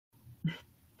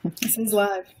This is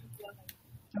live.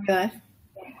 Are we live?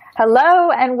 Hello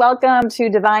and welcome to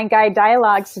Divine Guide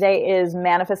Dialogues. Today is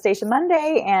Manifestation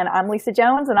Monday and I'm Lisa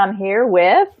Jones and I'm here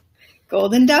with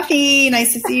Golden Duffy.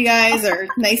 Nice to see you guys, or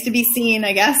nice to be seen,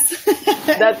 I guess.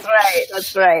 That's right.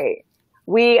 That's right.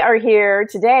 We are here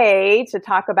today to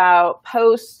talk about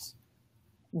post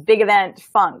big event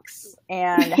funks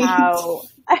and how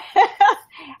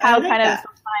how kind of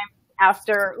sometime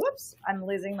after, whoops, I'm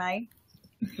losing my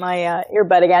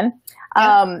earbud again.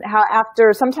 How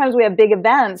after sometimes we have big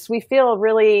events, we feel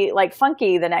really like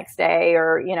funky the next day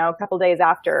or, you know, a couple days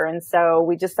after. And so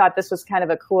we just thought this was kind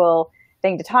of a cool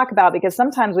thing to talk about because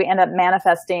sometimes we end up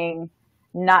manifesting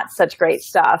not such great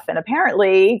stuff. And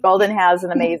apparently Golden has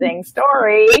an amazing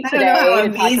story today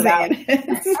to talk about.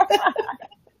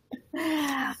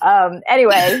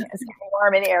 Anyway, it's getting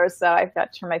warm in here, so I've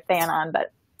got to turn my fan on.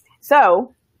 But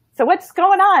so what's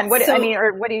going on? What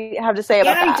do you have to say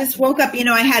about that? I just woke up,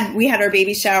 we had our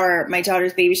baby shower, my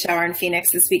daughter's baby shower in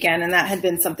Phoenix this weekend. And that had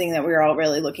been something that we were all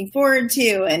really looking forward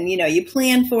to. And, you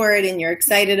plan for it and you're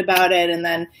excited about it. And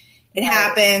then it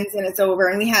happens and it's over.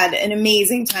 And we had an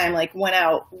amazing time,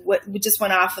 we just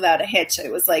went off without a hitch.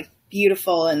 It was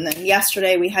beautiful. And then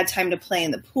yesterday we had time to play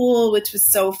in the pool, which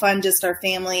was so fun, just our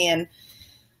family. And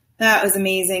that was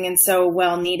amazing and so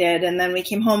well needed. And then we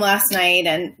came home last night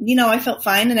and, I felt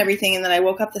fine and everything. And then I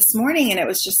woke up this morning and it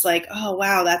was just like, oh,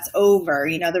 wow, that's over.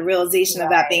 The realization of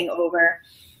that being over,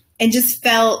 and just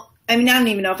felt, I don't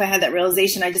even know if I had that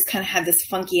realization. I just kind of had this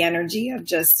funky energy of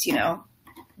just,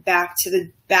 back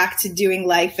to doing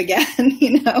life again,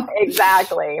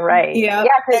 Exactly. Right. Yeah.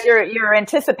 Cause your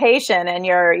anticipation and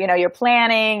your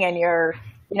planning and you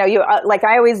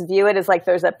I always view it as like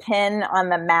there's a pin on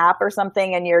the map or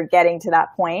something and you're getting to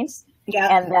that point.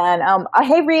 Yeah. And then,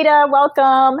 hey, Rita,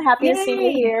 welcome. Happy to see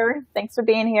you here. Thanks for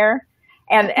being here.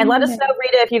 And let us know,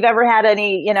 Rita, if you've ever had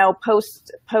any,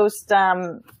 post,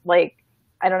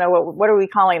 I don't know, what are we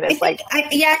calling this?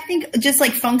 I think just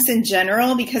funks in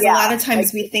general, because a lot of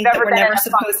times we think that we're never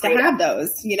supposed to have those,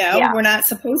 we're not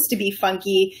supposed to be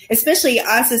funky, especially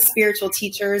us as spiritual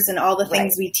teachers and all the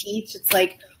things we teach. It's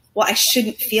like, well, I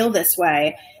shouldn't feel this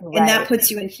way. Right. And that puts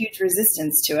you in huge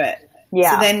resistance to it.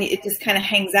 Yeah. So then it just kind of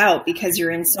hangs out because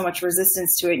you're in so much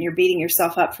resistance to it and you're beating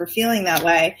yourself up for feeling that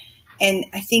way. And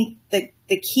I think the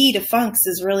key to funks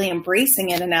is really embracing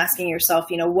it and asking yourself,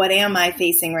 what am I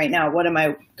facing right now? What am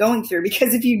I going through?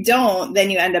 Because if you don't, then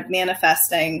you end up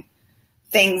manifesting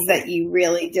things that you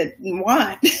really didn't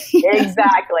want.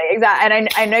 Exactly. And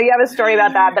I know you have a story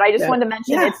about that, but I just wanted to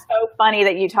mention it's so funny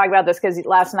that you talk about this because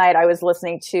last night I was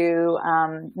listening to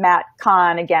Matt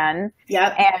Kahn again.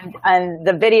 Yep. And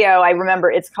the video, I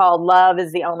remember, it's called Love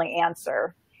is the Only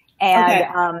Answer.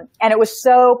 And it was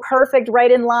so perfect,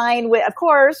 right in line with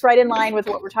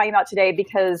what we're talking about today,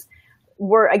 because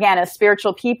we're, again, as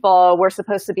spiritual people, we're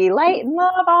supposed to be light and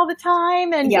love all the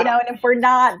time. And, and if we're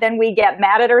not, then we get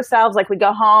mad at ourselves. Like we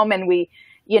go home and we,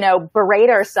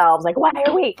 berate ourselves. Like, why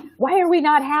are we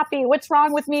not happy? What's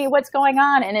wrong with me? What's going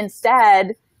on? And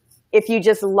instead, if you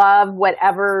just love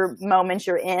whatever moment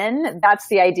you're in, that's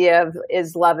the idea of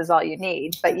love is all you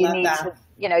need. But you need to,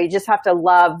 you just have to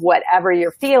love whatever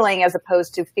you're feeling, as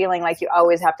opposed to feeling like you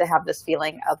always have to have this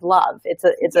feeling of love. It's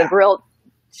a real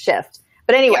shift.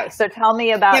 But anyway, so tell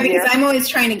me about because I'm always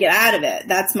trying to get out of it.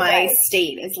 That's my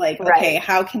state, is okay,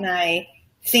 how can I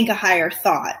think a higher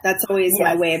thought? That's always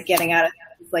my way of getting out of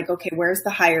it. It's like, okay, where's the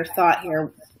higher thought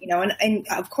here? And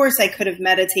of course I could have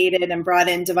meditated and brought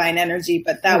in divine energy,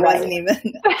 but that wasn't even,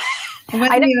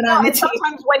 I know,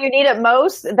 sometimes when you need it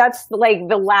most, that's the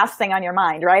last thing on your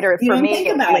mind, right? Or for me,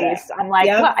 at least, I'm like,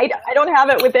 well, I don't have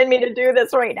it within me to do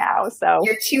this right now. So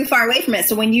you're too far away from it.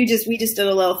 So when we just did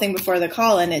a little thing before the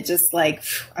call, and it just I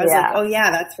was like, oh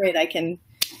yeah, that's right. I can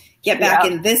get back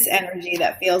in this energy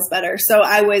that feels better. So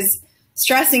I was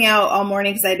stressing out all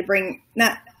morning because I had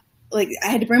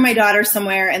to bring my daughter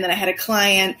somewhere, and then I had a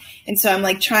client. And so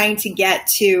I'm trying to get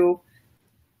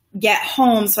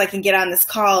home so I can get on this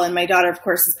call. And my daughter, of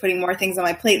course, is putting more things on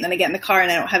my plate. And then I get in the car and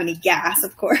I don't have any gas,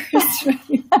 of course.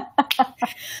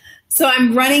 So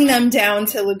I'm running them down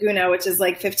to Laguna, which is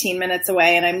 15 minutes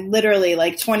away. And I'm literally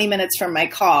 20 minutes from my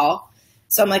call.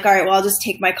 So I'm like, all right, well, I'll just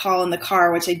take my call in the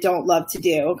car, which I don't love to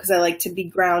do because I like to be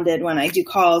grounded when I do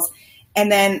calls. And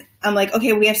then I'm like,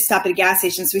 okay, we have to stop at a gas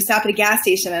station. So we stop at a gas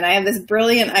station, and I have this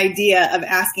brilliant idea of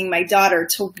asking my daughter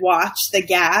to watch the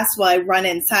gas while I run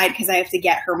inside, because I have to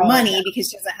get her money because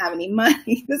she doesn't have any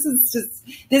money. This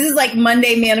is like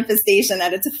Monday manifestation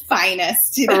at its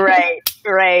finest.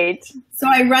 Right. So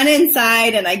I run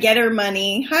inside and I get her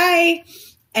money. Hi.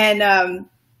 And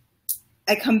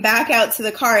I come back out to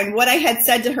the car, and what I had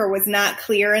said to her was not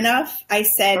clear enough. I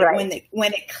said,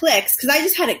 when it clicks, because I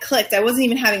just had it clicked. I wasn't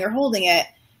even having her holding it.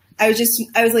 I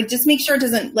was like, just make sure it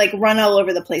doesn't like run all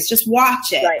over the place. Just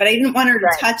watch it. But I didn't want her to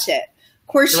touch it. Of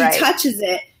course, she touches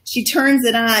it. She turns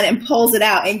it on and pulls it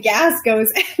out, and gas goes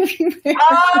everywhere.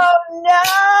 Oh,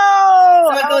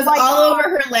 no. So it goes all over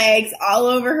her legs, all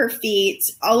over her feet,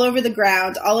 all over the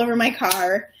ground, all over my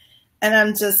car. And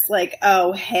I'm just like,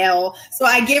 oh, hell. So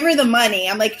I give her the money.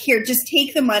 I'm like, here, just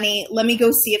take the money. Let me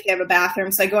go see if they have a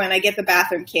bathroom. So I go in, I get the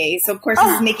bathroom key. So, of course,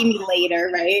 this is making me later,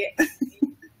 right?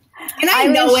 And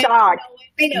I'm in shock.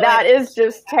 That is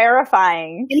just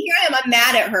terrifying. And here I am. I'm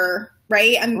mad at her,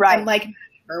 right? I'm like,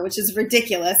 which is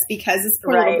ridiculous because this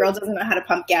poor little girl doesn't know how to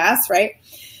pump gas, right?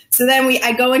 So then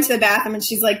I go into the bathroom, and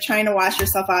she's like trying to wash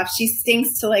herself off. She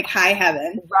stinks to like high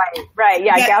heaven. Right.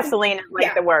 Yeah, gasoline is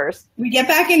like the worst. We get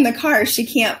back in the car. She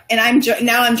can't, and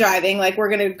now I'm driving. Like we're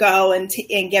gonna go and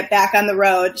get back on the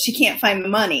road. She can't find the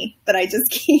money that I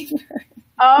just gave her.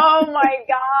 Oh my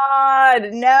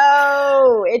God.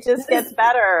 No, it just gets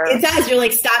better. It does. You're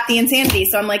like, stop the insanity.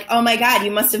 So I'm like, oh my God, you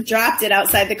must have dropped it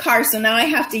outside the car. So now I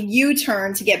have to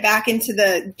U-turn to get back into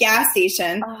the gas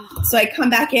station. So I come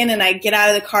back in and I get out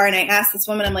of the car and I ask this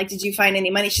woman, I'm like, did you find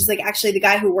any money? She's like, actually, the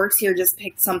guy who works here just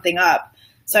picked something up.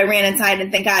 So I ran inside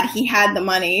and thank God he had the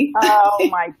money. Oh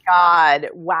my God.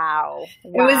 Wow.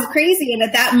 It was crazy. And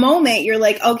at that moment, you're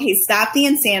like, okay, stop the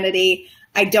insanity.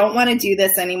 I don't want to do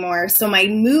this anymore. So my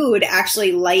mood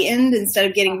actually lightened instead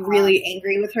of getting really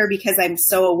angry with her because I'm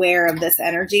so aware of this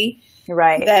energy.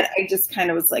 Right. That I just kind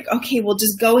of was like, okay, well,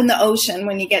 just go in the ocean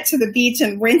when you get to the beach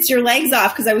and rinse your legs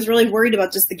off, because I was really worried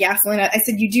about just the gasoline. I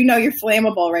said, you do know you're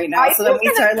flammable right now. So then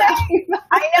we start laughing.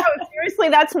 I know. Seriously,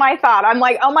 that's my thought. I'm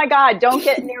like, oh my God, don't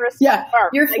get near a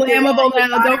spark. You're flammable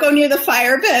now. Don't go near the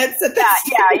fire pits.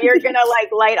 You're going to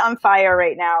like light on fire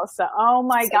right now. So, oh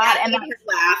my God. And then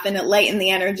laugh, and it lightened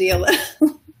the energy a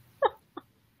little.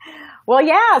 Well,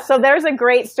 yeah. So there's a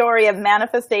great story of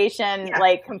manifestation,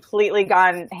 like completely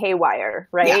gone haywire,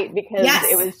 right? Yeah. Because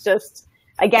it was just,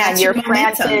 again, your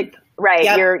frantic,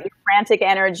 your frantic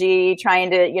energy, trying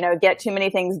to, get too many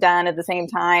things done at the same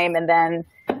time. And then,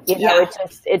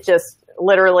 it just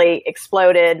literally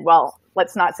exploded. Well,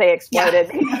 let's not say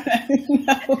exploded. No.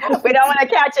 We don't want to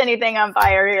catch anything on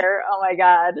fire here. Oh my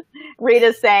God.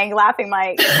 Rita's saying, laughing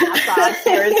my ass off.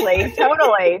 Seriously.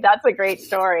 Totally. That's a great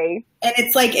story. And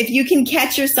it's like, if you can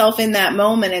catch yourself in that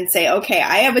moment and say, okay,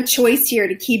 I have a choice here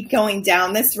to keep going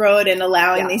down this road and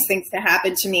allowing these things to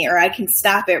happen to me, or I can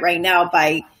stop it right now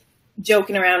by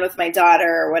joking around with my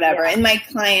daughter or whatever. And my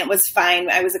client was fine.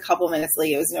 I was a couple minutes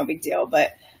late. It was no big deal,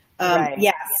 but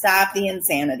stop the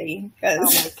insanity. Oh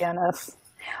my goodness.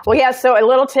 Well, yeah. So a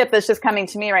little tip that's just coming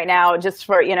to me right now, just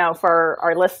for, for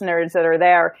our listeners that are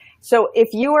there. So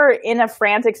if you are in a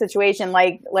frantic situation,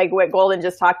 like what Golden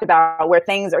just talked about, where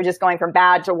things are just going from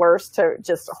bad to worse to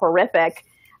just horrific,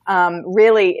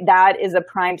 really that is a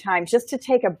prime time just to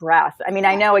take a breath. I mean,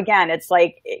 I know, again, it's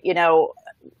like,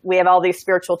 we have all these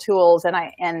spiritual tools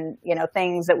and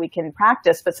things that we can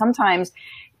practice, but sometimes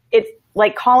it's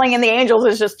like calling in the angels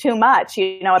is just too much,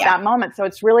 at that moment. So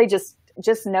it's really just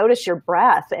notice your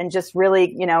breath and just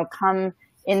really, come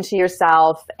into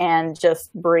yourself and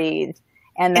just breathe.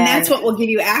 And that's what will give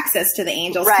you access to the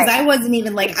angels. Because I wasn't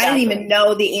even I didn't even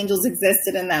know the angels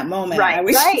existed in that moment. Right.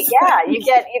 Yeah. You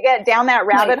get down that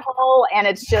rabbit hole, and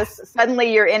it's just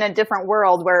suddenly you're in a different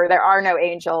world where there are no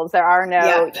angels. There are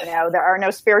no, there are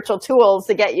no spiritual tools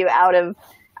to get you out of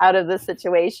the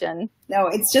situation. No,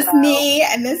 it's just me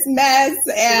and this mess,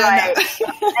 and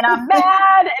and I'm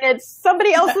mad, and it's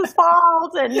somebody else's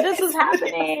fault, and this is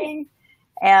happening,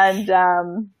 and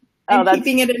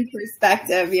keeping it in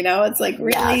perspective, it's like,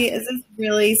 really, is this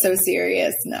really so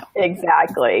serious? No.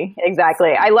 Exactly.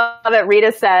 I love it.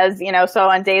 Rita says, so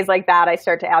on days like that, I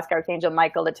start to ask Archangel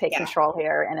Michael to take control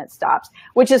here, and it stops,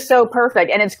 which is so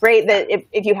perfect. And it's great that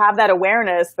if you have that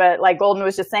awareness, but like Golden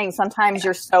was just saying, sometimes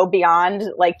you're so beyond,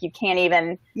 like you can't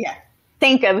even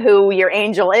think of who your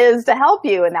angel is to help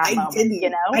you in that moment.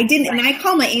 I didn't. And I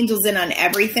call my angels in on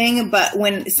everything, but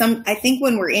I think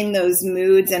when we're in those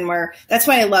moods and that's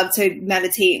why I love to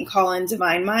meditate and call in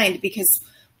divine mind, because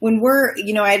when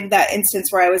I had that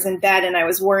instance where I was in bed and I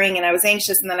was worrying and I was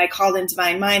anxious, and then I called in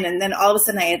divine mind, and then all of a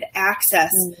sudden I had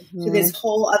access to this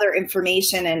whole other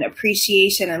information and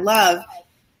appreciation and love.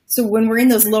 So when we're in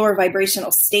those lower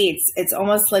vibrational states, it's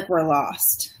almost like we're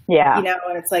lost. Yeah.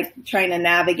 And it's like trying to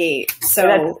navigate.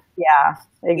 So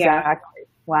exactly. Yeah.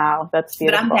 Wow. That's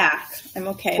beautiful. But I'm back. I'm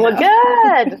okay. Well,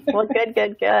 good. Well,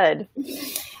 good.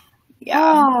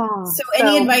 Yeah. So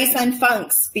any advice on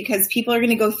funks? Because people are going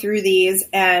to go through these,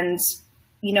 and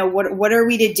what are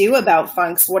we to do about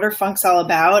funks? What are funks all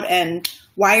about, and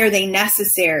why are they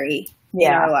necessary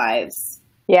in our lives?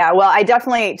 Yeah, well,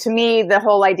 to me, the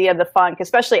whole idea of the funk,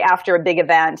 especially after a big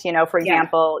event, for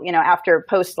example, after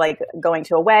post, like going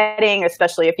to a wedding,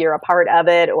 especially if you're a part of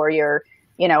it, or you're,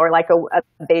 or like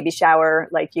a baby shower,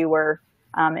 like you were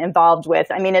involved with.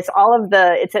 I mean, it's all of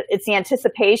it's the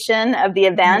anticipation of the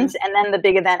event, and then the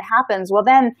big event happens. Well,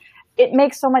 then it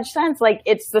makes so much sense. Like,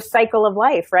 it's the cycle of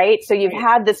life, right? So you've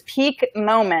had this peak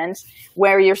moment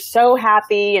where you're so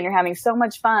happy and you're having so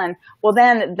much fun. Well,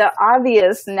 then the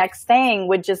obvious next thing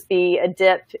would just be a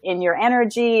dip in your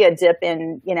energy, a dip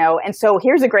in, and so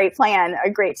here's a great plan, a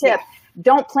great tip. Yeah.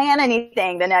 Don't plan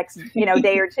anything the next,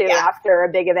 day or two after a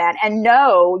big event, and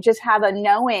just have a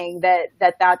knowing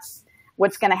that's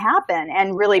what's going to happen,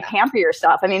 and really pamper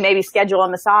yourself. I mean, maybe schedule a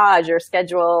massage, or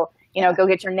schedule, go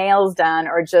get your nails done,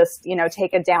 or just,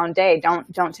 take a down day.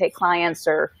 Don't take clients,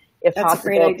 or if That's possible,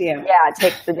 a great idea.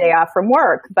 Take the day off from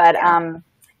work. But,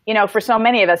 for so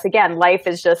many of us, again, life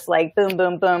is just like boom,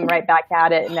 boom, boom, right back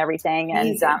at it and everything.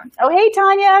 And, oh, hey,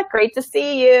 Tanya, great to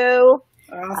see you.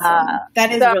 Awesome.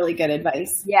 That is really good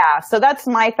advice. Yeah. So that's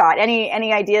my thought.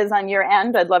 Any ideas on your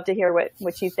end? I'd love to hear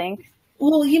what you think.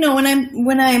 Well, when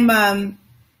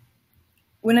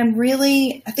I'm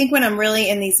really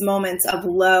in these moments of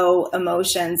low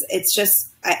emotions, it's just,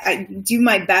 I do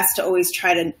my best to always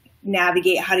try to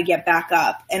navigate how to get back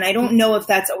up. And I don't know if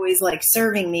that's always like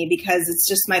serving me, because it's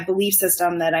just my belief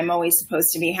system that I'm always supposed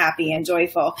to be happy and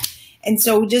joyful. And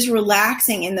so just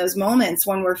relaxing in those moments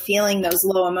when we're feeling those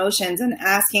low emotions, and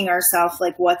asking ourselves,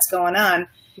 like, what's going on?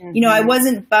 I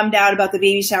wasn't bummed out about the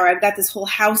baby shower. I've got this whole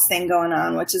house thing going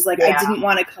on, which is like, I didn't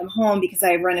want to come home because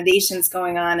I have renovations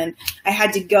going on, and I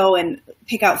had to go and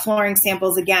pick out flooring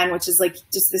samples again, which is like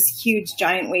just this huge,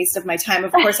 giant waste of my time.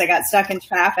 Of course, I got stuck in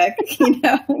traffic,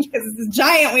 because it's a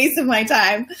giant waste of my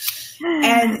time.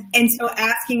 And so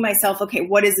asking myself, okay,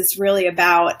 what is this really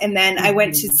about? And then I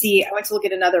went to look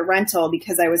at another rental,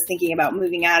 because I was thinking about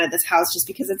moving out of this house, just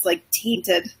because it's like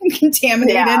tainted and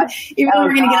contaminated. Yeah. Even though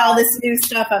we're going to get all this new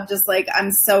stuff, I'm just like,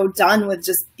 I'm so done with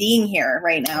just being here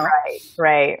right now.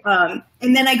 Right.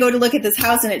 And then I go to look at this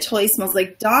house, and it totally smells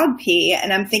like dog pee.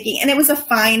 And I'm thinking, and it was a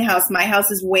fine house. My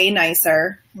house is way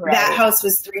nicer. Right. That house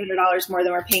was $300 more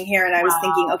than we're paying here. And I was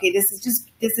thinking, okay,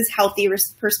 this is healthy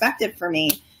perspective for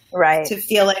me. Right. To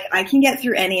feel like I can get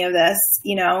through any of this,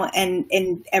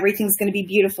 and everything's going to be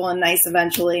beautiful and nice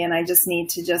eventually. And I just need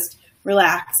to just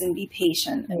relax and be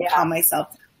patient and calm myself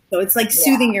down. So it's like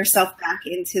soothing yourself back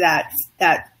into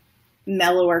that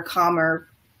mellower, calmer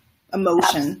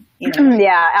emotion.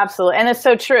 Yeah, absolutely. And it's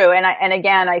so true. And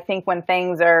again, I think when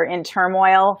things are in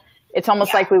turmoil, it's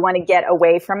almost like we want to get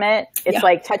away from it. It's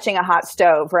like touching a hot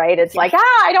stove, right? It's like,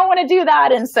 I don't want to do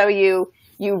that. And so you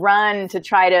run to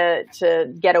try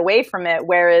to get away from it.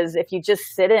 Whereas if you just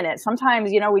sit in it, sometimes,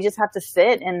 we just have to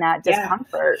sit in that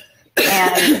discomfort.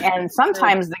 And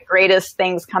sometimes the greatest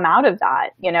things come out of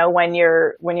that, when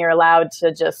you're allowed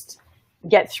to just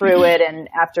get through it. And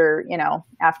after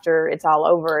it's all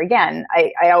over again,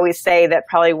 I always say that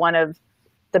probably one of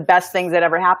the best things that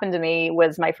ever happened to me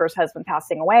was my first husband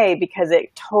passing away, because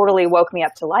it totally woke me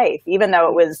up to life, even though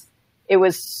it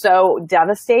was so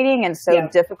devastating and so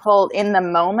difficult in the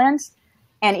moment.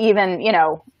 And even,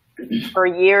 for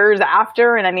years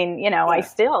after. And I mean, I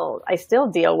still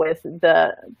deal with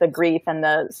the grief and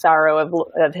the sorrow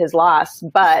of his loss,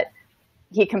 but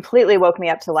he completely woke me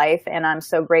up to life, and I'm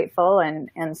so grateful.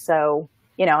 And so,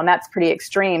 and that's pretty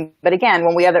extreme. But again,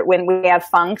 when we have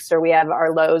funks, or we have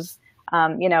our lows,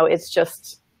 it's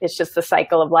just the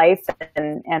cycle of life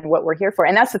and what we're here for.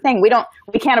 And that's the thing.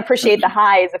 We can't appreciate the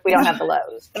highs if we don't have the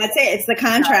lows. That's it. It's the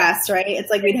contrast, right? It's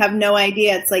like we'd have no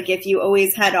idea. It's like if you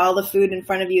always had all the food in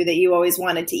front of you that you always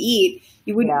wanted to eat,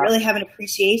 you wouldn't really have an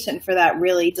appreciation for that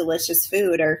really delicious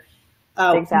food. Or,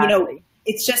 exactly.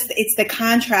 It's the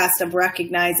contrast of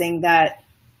recognizing that,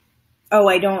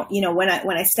 I don't, when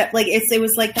I stepped, like it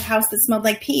was like the house that smelled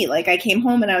like pee. Like I came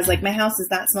home and I was like, my house does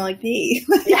not smell like pee.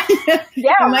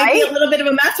 It might be a little bit of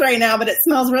a mess right now, but it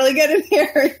smells really good in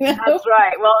here. That's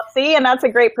right. Well, see, and that's a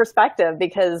great perspective,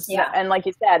 because, and like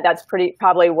you said, that's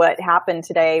probably what happened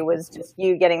today was just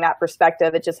you getting that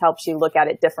perspective. It just helps you look at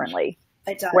it differently.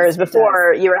 It does. Whereas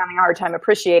before you were having a hard time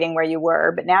appreciating where you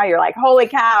were, but now you're like, holy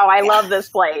cow, I love this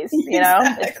place.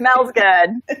 Exactly. It smells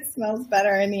good. It smells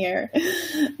better in here.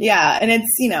 Yeah. And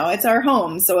it's, it's our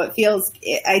home. So it feels,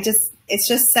 it's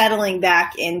just settling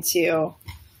back into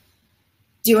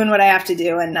doing what I have to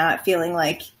do and not feeling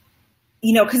like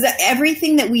you know, because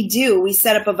everything that we do, we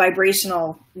set up a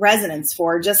vibrational resonance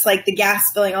for, just like the gas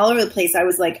spilling all over the place. I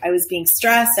was being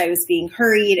stressed, I was being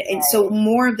hurried. And so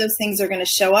more of those things are going to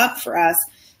show up for us.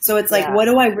 So it's like, what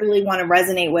do I really want to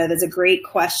resonate with is a great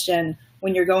question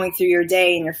when you're going through your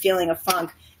day and you're feeling a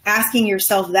funk. Asking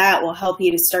yourself that will help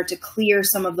you to start to clear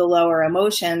some of the lower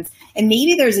emotions. And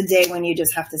maybe there's a day when you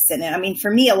just have to sit in it. I mean,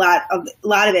 for me, a lot of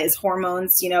it is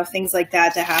hormones, you know, things like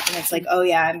that to happen. It's like, oh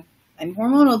yeah, I'm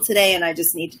hormonal today and I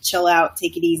just need to chill out,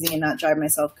 take it easy and not drive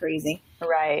myself crazy.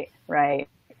 Right.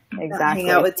 Exactly. Not hang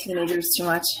out with teenagers too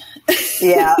much.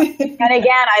 Yeah. And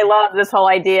again, I love this whole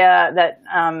idea that,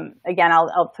 again,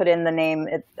 I'll put in the name,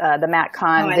 the Matt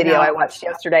Kahn video I watched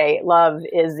yesterday, Love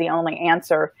is the Only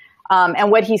Answer.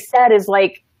 And what he said is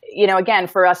like, you know, again,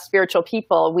 for us spiritual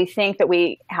people, we think that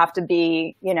we have to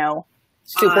be, you know,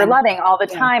 super loving all the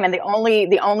time. And the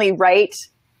only right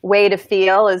way to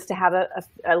feel is to have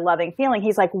a loving feeling.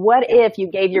 He's like, what if you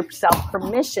gave yourself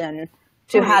permission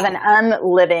to have an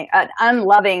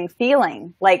unloving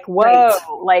feeling? Like, whoa,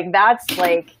 like that's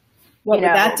like, what would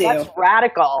that do? That's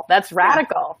radical. That's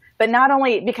radical. Yeah. But not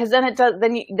only because then it does,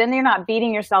 then you're not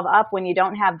beating yourself up when you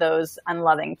don't have those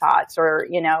unloving thoughts or,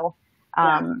 you know,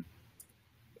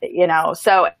 you know,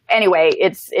 so anyway,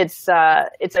 it's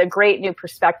a great new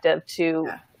perspective to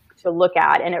look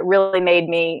at. And it really made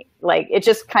me like, it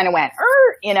just kind of went,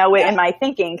 you know, in my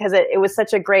thinking, because it was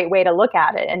such a great way to look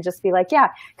at it and just be like,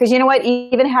 because you know what,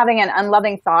 even having an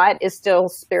unloving thought is still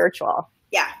spiritual.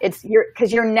 Yeah.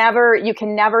 Because you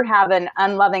can never have an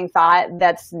unloving thought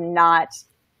that's not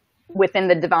within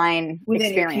the divine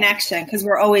experience. Your connection, because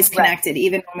we're always connected,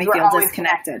 even when we feel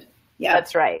disconnected. Yeah.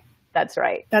 That's right. That's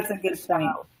a good point.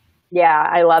 Yeah,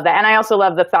 I love that. And I also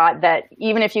love the thought that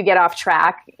even if you get off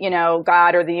track, you know,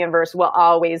 God or the universe will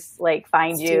always like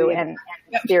find you and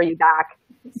steer you back.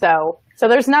 So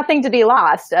there's nothing to be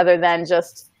lost other than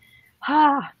just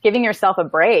giving yourself a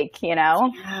break, you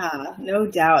know? Yeah, no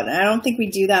doubt. And I don't think we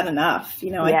do that enough.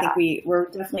 You know, I think we're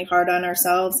definitely hard on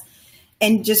ourselves.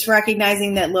 And just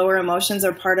recognizing that lower emotions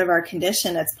are part of our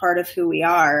condition. It's part of who we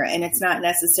are. And it's not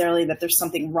necessarily that there's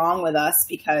something wrong with us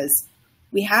because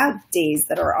we have days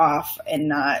that are off and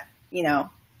not, you know.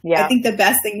 Yeah. I think the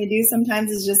best thing to do sometimes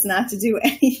is just not to do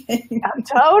anything.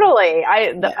 Totally.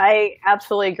 I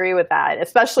absolutely agree with that,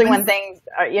 especially when things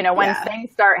are, you know, when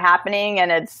things start happening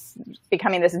and it's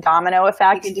becoming this domino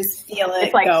effect. You can just feel it.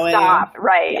 It's like, going. Stop.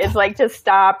 Right. Yeah. It's like, just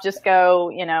stop, just go,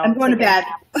 you know. I'm going to bed.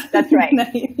 That's right. I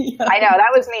know.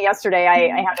 That was me yesterday.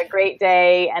 I had a great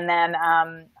day. And then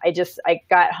I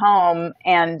got home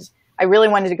and I really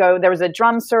wanted to go. There was a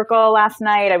drum circle last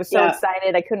night. I was so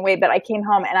excited. I couldn't wait, but I came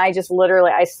home and I just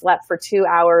I slept for 2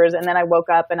 hours and then I woke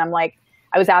up and I'm like,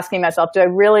 I was asking myself, do I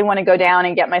really want to go down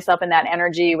and get myself in that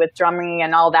energy with drumming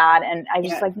and all that? And I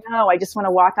was like, no, I just want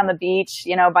to walk on the beach,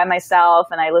 you know, by myself.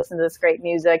 And I listen to this great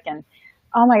music and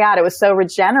oh my God, it was so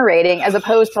regenerating as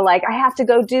opposed to like, I have to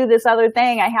go do this other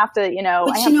thing. I have to, you know.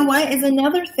 But you know what is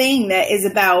another thing that is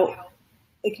about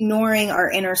ignoring our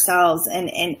inner selves and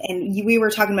we were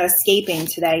talking about escaping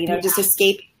today, you know, just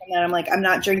escaping. And I'm like, I'm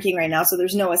not drinking right now. So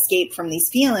there's no escape from these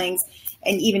feelings.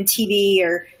 And even TV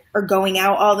or going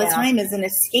out all the time is an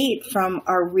escape from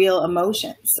our real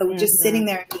emotions. So just sitting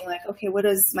there and being like, okay, what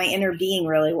does my inner being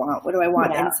really want? What do I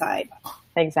want inside?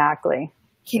 Exactly.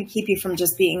 Can keep you from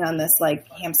just being on this like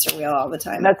hamster wheel all the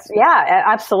time.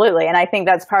 Absolutely. And I think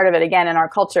that's part of it. Again, in our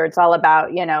culture, it's all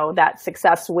about, you know, that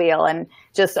success wheel and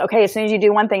just, okay, as soon as you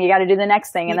do one thing, you got to do the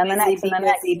next thing and then the next and the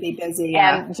next. Be busy.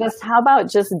 And just how about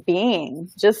just being,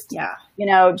 you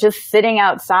know, just sitting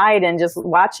outside and just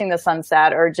watching the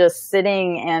sunset or just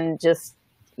sitting and just,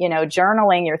 you know,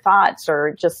 journaling your thoughts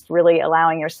or just really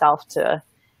allowing yourself to,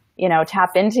 you know,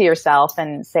 tap into yourself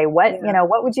and say, you know,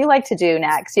 what would you like to do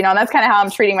next? You know, and that's kind of how I'm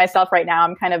treating myself right now.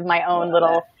 I'm kind of my own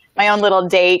little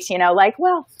date, you know, like,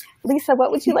 well, Lisa,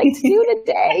 what would you like to do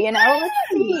today? You know, let's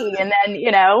see. And then,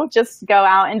 you know, just go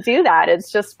out and do that.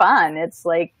 It's just fun. It's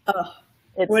like,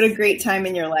 what a great time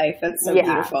in your life. That's so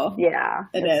beautiful. Yeah,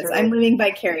 it is. Really, I'm living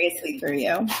vicariously through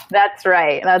you. That's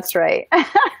right.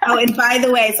 Oh, and by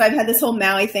the way, so I've had this whole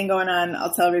Maui thing going on.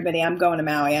 I'll tell everybody I'm going to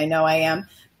Maui. I know I am.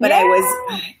 But I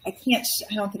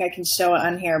don't think I can show it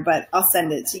on here, but I'll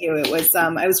send it to you. It was,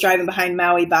 I was driving behind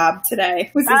Maui Bob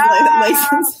today with his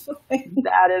license plate.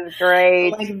 That is great.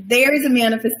 Like, there's a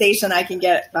manifestation I can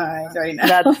get behind right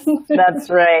now. That's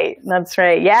right. That's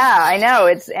right. Yeah, I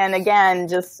know. And again,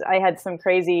 just, I had some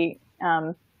crazy,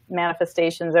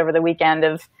 manifestations over the weekend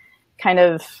of kind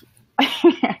of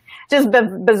just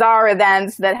bizarre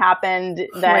events that happened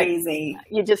that crazy.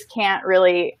 You just can't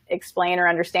really explain or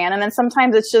understand. And then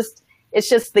sometimes it's just it's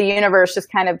just the universe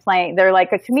just kind of playing. They're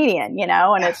like a comedian, you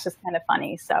know, and it's just kind of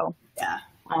funny. So, yeah.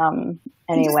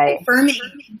 Anyway,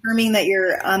 confirming that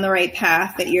you're on the right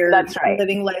path, that you're that's right.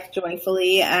 living life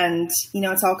joyfully, and you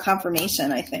know, it's all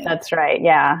confirmation, I think. That's right.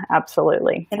 Yeah,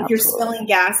 absolutely. And if you're spilling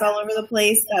gas all over the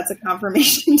place, that's a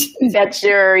confirmation too.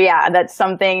 That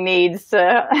something needs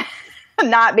to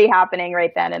not be happening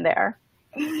right then and there.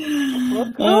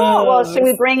 Cool. Well, should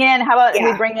we bring in,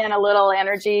 we bring in a little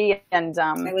energy and,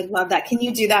 I would love that. Can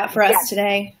you do that for us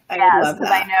today? I would love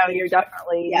that. I know you're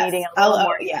definitely needing a little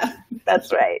more. Yeah.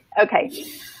 That's right. Okay.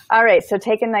 All right. So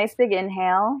take a nice big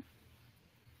inhale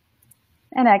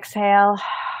and exhale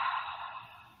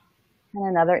and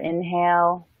another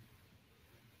inhale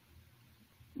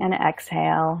and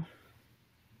exhale.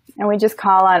 And we just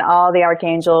call on all the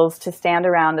archangels to stand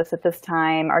around us at this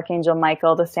time. Archangel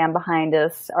Michael to stand behind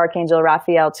us. Archangel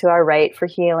Raphael to our right for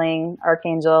healing.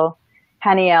 Archangel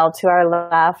Haniel to our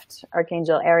left.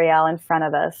 Archangel Ariel in front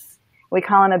of us. We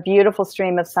call on a beautiful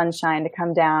stream of sunshine to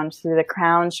come down through the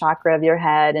crown chakra of your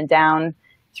head and down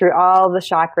through all the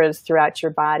chakras throughout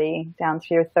your body, down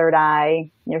through your third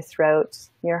eye, your throat,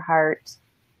 your heart,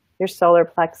 your solar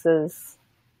plexus,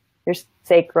 your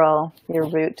sacral, your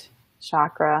root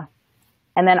chakra,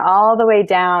 and then all the way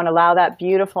down. Allow that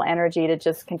beautiful energy to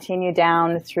just continue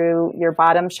down through your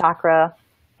bottom chakra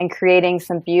and creating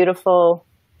some beautiful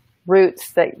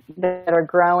roots that are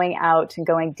growing out and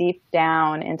going deep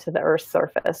down into the earth's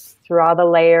surface through all the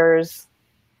layers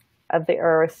of the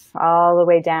earth, all the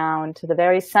way down to the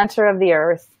very center of the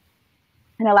earth,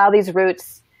 and allow these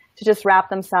roots to just wrap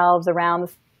themselves around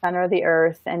the center of the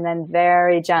earth, and then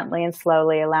very gently and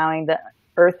slowly allowing the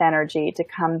earth energy to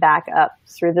come back up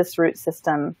through this root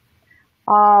system,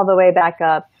 all the way back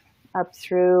up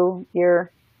through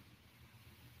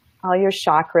all your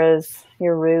chakras,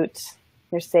 your root,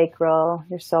 your sacral,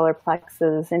 your solar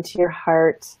plexus, into your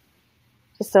heart,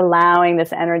 just allowing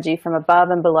this energy from above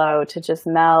and below to just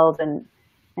meld and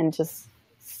just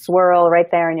swirl right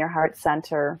there in your heart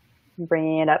center,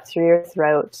 bringing it up through your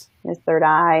throat, your third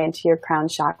eye, into your crown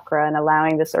chakra, and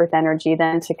allowing this earth energy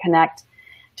then to connect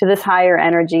to this higher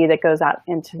energy that goes out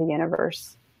into the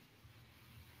universe.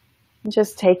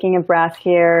 Just taking a breath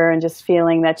here and just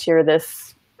feeling that you're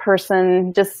this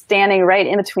person just standing right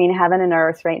in between heaven and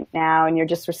earth right now, and you're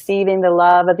just receiving the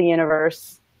love of the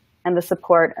universe and the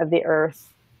support of the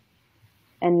earth,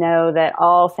 and know that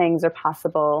all things are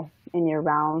possible in your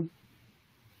realm.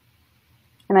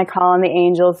 And I call on the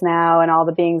angels now and all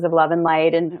the beings of love and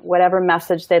light, and whatever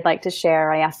message they'd like to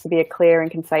share, I ask to be a clear and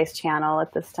concise channel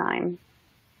at this time.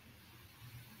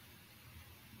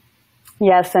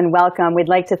 Yes, and welcome. We'd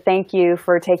like to thank you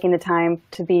for taking the time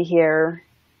to be here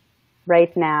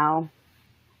right now.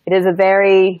 It is a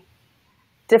very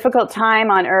difficult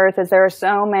time on earth, as there are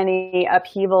so many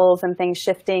upheavals and things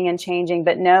shifting and changing,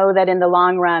 but know that in the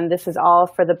long run, this is all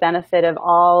for the benefit of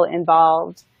all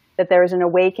involved, that there is an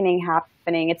awakening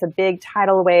happening. It's a big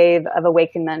tidal wave of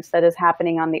awakenment that is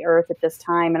happening on the earth at this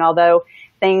time. And although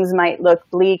things might look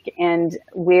bleak and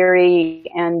weary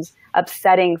and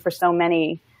upsetting for so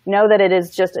many, know that it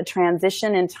is just a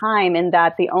transition in time, and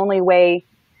that the only way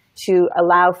to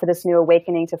allow for this new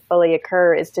awakening to fully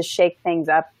occur is to shake things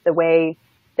up the way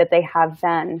that they have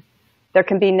been. There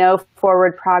can be no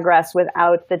forward progress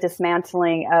without the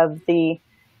dismantling of the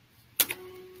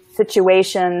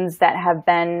situations that have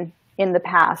been in the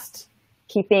past,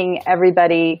 keeping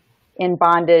everybody in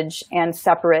bondage and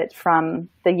separate from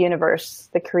the universe,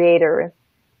 the creator,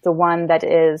 the one that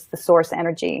is the source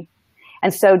energy.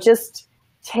 And so just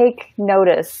take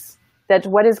notice that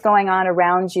what is going on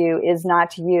around you is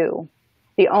not you.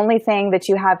 The only thing that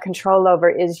you have control over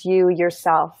is you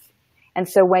yourself. And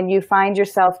so when you find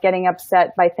yourself getting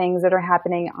upset by things that are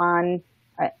happening on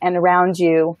and around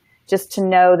you, just to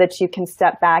know that you can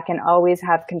step back and always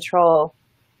have control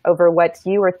over what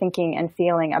you are thinking and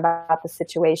feeling about the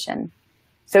situation.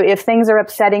 So if things are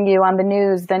upsetting you on the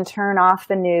news, then turn off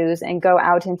the news and go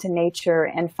out into nature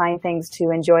and find things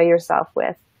to enjoy yourself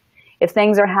with. If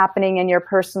things are happening in your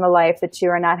personal life that you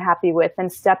are not happy with, then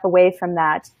step away from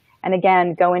that. And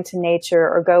again, go into nature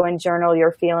or go and journal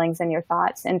your feelings and your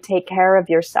thoughts and take care of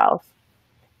yourself.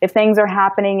 If things are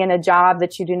happening in a job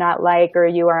that you do not like, or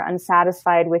you are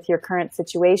unsatisfied with your current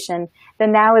situation,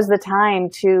 then now is the time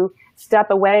to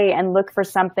step away and look for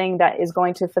something that is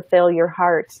going to fulfill your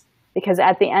heart. Because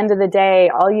at the end of the day,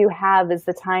 all you have is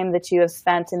the time that you have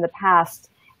spent in the past,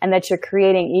 and that you're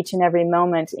creating each and every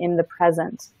moment in the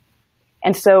present.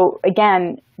 And so,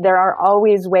 again, there are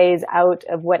always ways out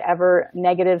of whatever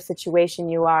negative situation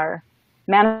you are.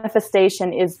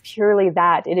 manifestation is purely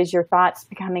that. It is your thoughts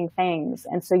becoming things.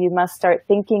 And so you must start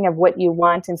thinking of what you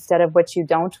want instead of what you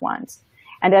don't want.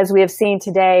 And as we have seen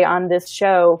today on this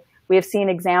show, we have seen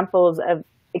examples of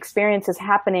experiences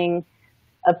happening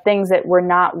of things that were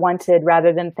not wanted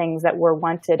rather than things that were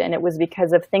wanted. And it was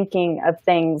because of thinking of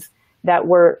things that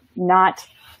were not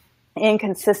in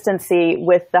consistency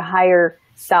with the higher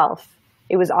self.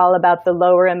 It was all about the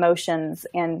lower emotions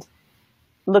and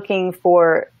looking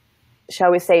for,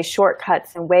 shall we say,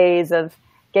 shortcuts and ways of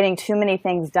getting too many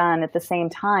things done at the same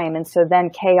time. And so then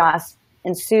chaos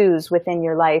ensues within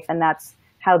your life. And that's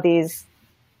how these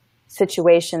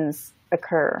situations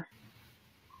occur.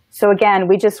 So again,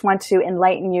 we just want to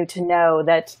enlighten you to know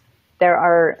that there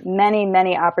are many,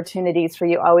 many opportunities for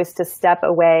you always to step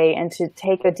away and to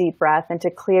take a deep breath and to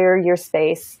clear your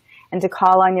space and to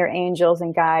call on your angels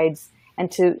and guides and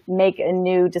to make a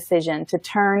new decision, to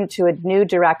turn to a new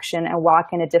direction and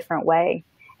walk in a different way,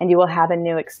 and you will have a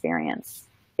new experience.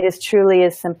 It is truly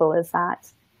as simple as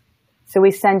that. So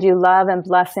we send you love and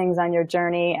blessings on your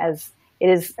journey, as it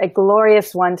is a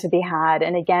glorious one to be had.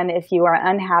 And again, if you are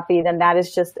unhappy, then that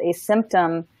is just a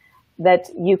symptom that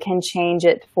you can change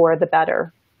it for the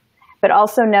better. But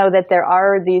also know that there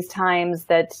are these times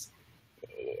that,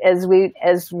 as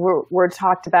we're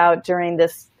talked about during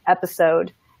this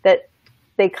episode, that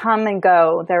they come and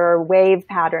go. There are wave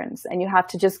patterns, and you have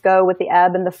to just go with the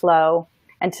ebb and the flow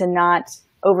and to not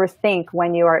overthink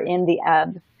when you are in the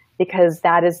ebb, because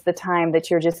that is the time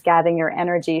that you're just gathering your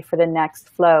energy for the next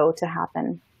flow to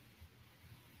happen.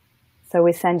 So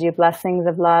we send you blessings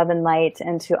of love and light,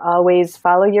 and to always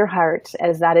follow your heart,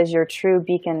 as that is your true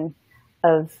beacon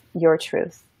of your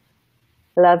truth.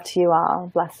 Love to you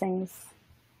all. Blessings.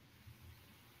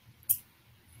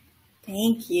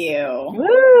 Thank you.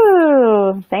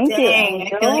 Woo! Thank you. I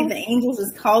feel like the angels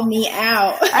just called me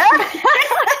out.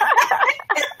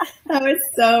 That was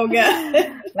so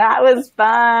good. That was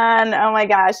fun. Oh my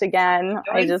gosh, again.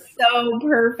 So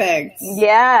perfect.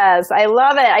 Yes, I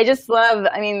love it. I just love,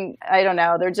 I don't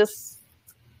know. They're just,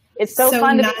 it's so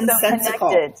fun to be so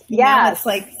connected. Yeah. It's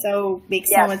like makes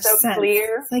so much so sense.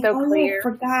 Clear, it's like, clear. I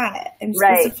forgot. I'm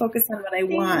supposed to focus on what I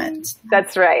want.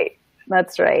 That's right.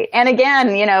 That's right. And again,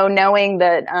 knowing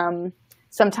that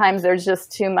sometimes there's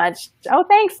just too much. Oh,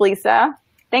 thanks, Lisa.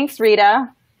 Thanks, Rita.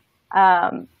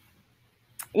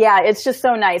 Yeah, it's just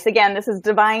so nice. Again, this is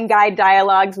Divine Guide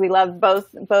Dialogues. We love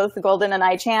both the Golden and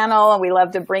I channel, and we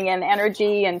love to bring in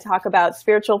energy and talk about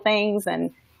spiritual things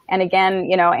and again,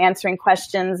 answering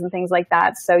questions and things like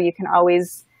that. So you can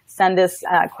always send us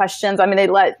questions. They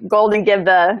let Golden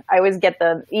I always get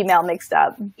the email mixed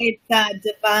up. It's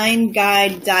Divine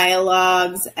Guide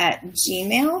Dialogues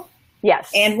 @gmail.com.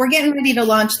 Yes. And we're getting ready to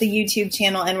launch the YouTube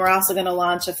channel, and we're also going to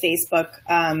launch a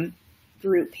Facebook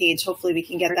group page. Hopefully we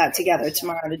can get that together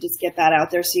tomorrow to just get that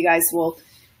out there. So you guys will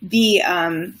be,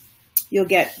 you'll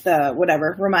get the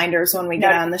reminders when we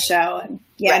get on the show, and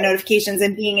notifications,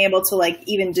 and being able to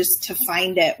even just to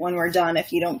find it when we're done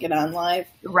if you don't get on live.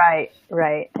 Right.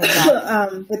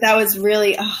 Exactly. But that was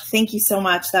really, thank you so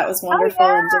much. That was wonderful. Oh,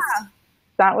 yeah. And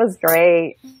that was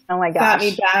great. Oh my gosh. Got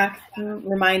me back,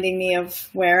 reminding me of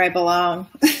where I belong.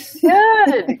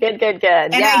 Good. And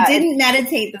I didn't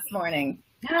meditate this morning.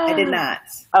 I did not.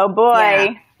 Oh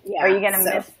boy. Yeah. Are you going to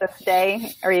miss this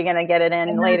day? Or are you going to get it in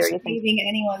I'm later? I'm not shaving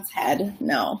anyone's head.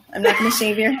 No, I'm not going to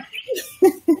shave your head.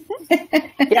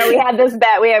 Yeah, we had this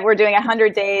bet. We're doing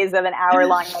 100 days of an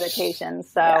hour-long meditation.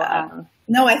 So,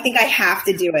 no, I think I have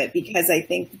to do it because I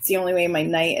think it's the only way my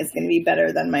night is going to be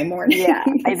better than my morning. Yeah,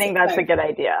 I think that's a good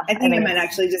idea. I think I might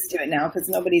actually just do it now because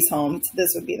nobody's home.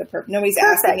 This would be the perfect. Nobody's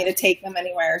asking me to take them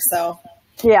anywhere. So,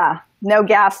 yeah, no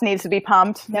gas needs to be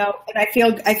pumped. No, and I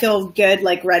feel good,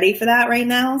 ready for that right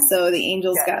now. So the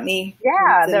angels got me.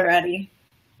 Yeah, they're ready.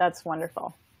 That's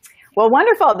wonderful. Well,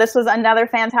 wonderful. This was another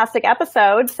fantastic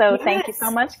episode. So thank you so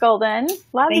much, Golden.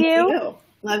 Love you.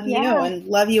 Love you, and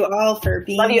love you all for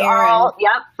being here. Love you all.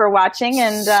 Yep, for watching,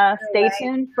 and stay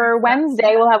tuned for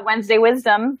Wednesday. We'll have Wednesday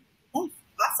Wisdom. Oh,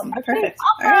 awesome. Okay, Perfect.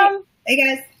 awesome. All right. Hey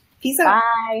guys. Peace out.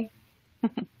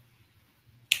 Bye.